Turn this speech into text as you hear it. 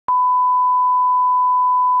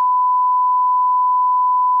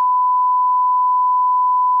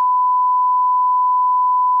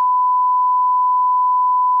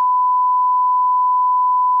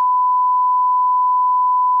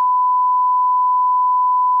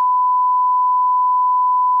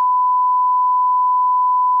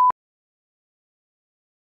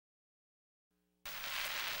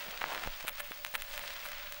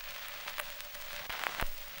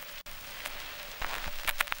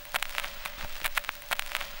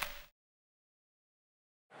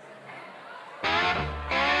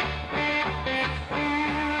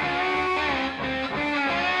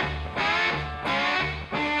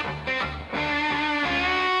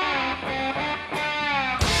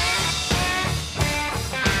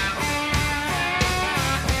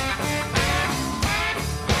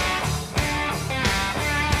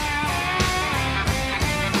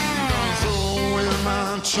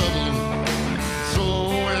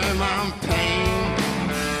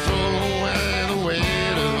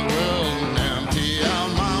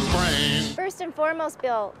and foremost,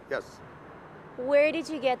 Bill, Yes. where did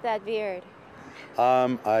you get that beard?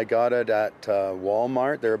 I got it at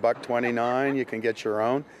Walmart. They're $1.29. You can get your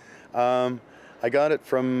own. I got it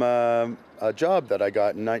from a job that I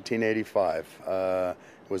got in 1985. It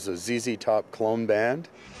was a ZZ Top clone band,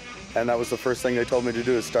 and that was the first thing they told me to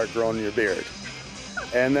do, is start growing your beard.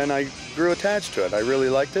 And then I grew attached to it. I really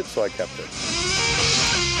liked it, so I kept it.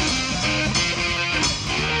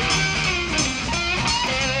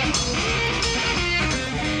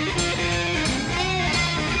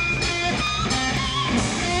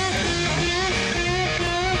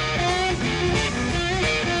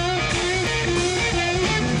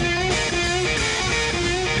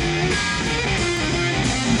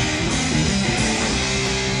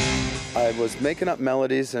 I was making up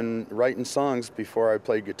melodies and writing songs before I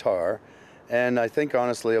played guitar, and I think,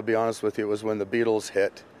 honestly, I'll be honest with you, it was when the Beatles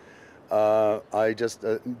hit.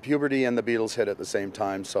 Puberty and the Beatles hit at the same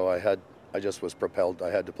time, so I just was propelled. I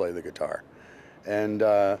had to play the guitar, and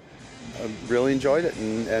I really enjoyed it,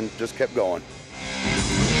 and just kept going.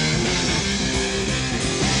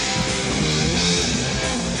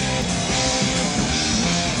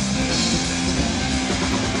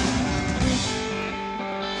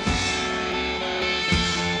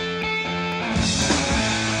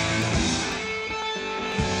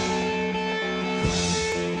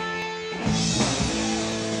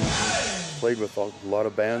 Played with a lot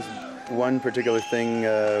of bands. One particular thing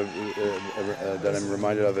that I'm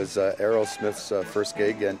reminded of is Aerosmith's first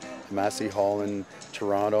gig in Massey Hall in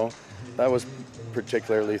Toronto. That was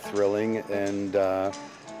particularly thrilling, and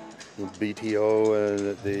BTO,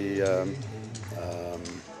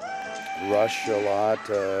 Rush a lot,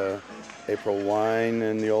 April Wine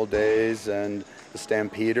in the old days, and the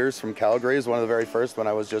Stampeders from Calgary is one of the very first when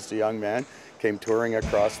I was just a young man. Came touring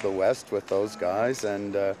across the West with those guys,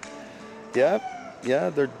 and yeah,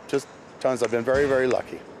 they're just tons. I've been very, very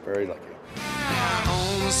lucky, very lucky.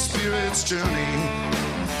 On the spirit's journey,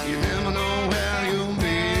 you never know where you'll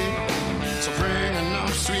be. So bring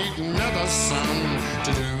enough sweet medicine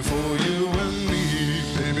to do for you and me,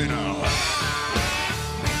 baby, now.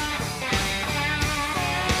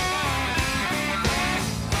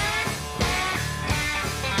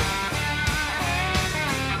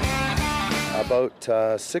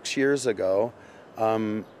 About 6 years ago,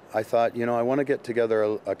 I thought, I want to get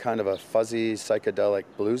together a kind of a fuzzy psychedelic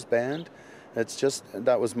blues band.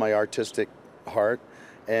 That was my artistic heart,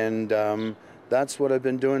 and that's what I've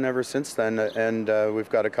been doing ever since then. And we've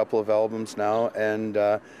got a couple of albums now, and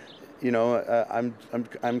I'm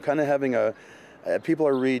kind of having people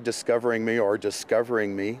are rediscovering me or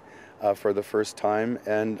discovering me for the first time,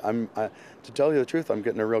 and to tell you the truth, I'm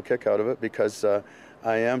getting a real kick out of it, because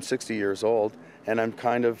I am 60 years old, and I'm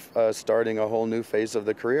kind of starting a whole new phase of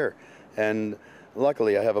the career. And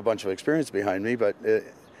luckily I have a bunch of experience behind me, but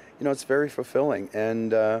it's very fulfilling.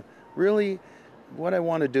 And really what I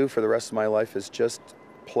want to do for the rest of my life is just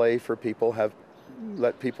play for people,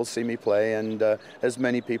 let people see me play, and as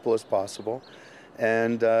many people as possible.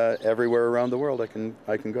 And everywhere around the world I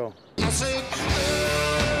can go.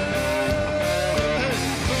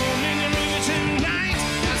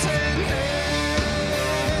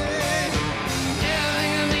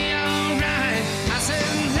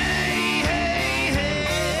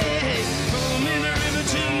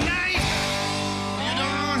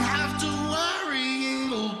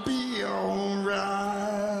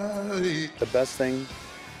 The best thing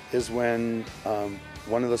is when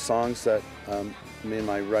one of the songs that me and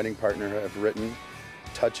my writing partner have written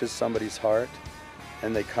touches somebody's heart,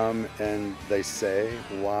 and they come and they say,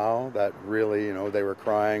 wow, that really, they were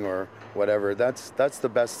crying or whatever. That's the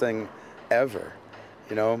best thing ever,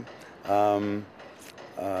 the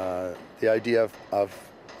idea of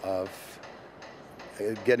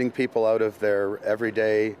getting people out of their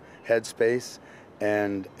everyday headspace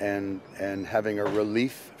and having a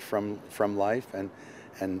relief from life, and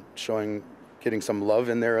getting some love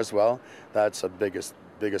in there as well. That's the biggest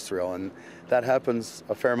thrill, and that happens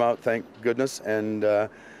a fair amount, thank goodness, and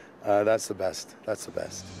that's the best.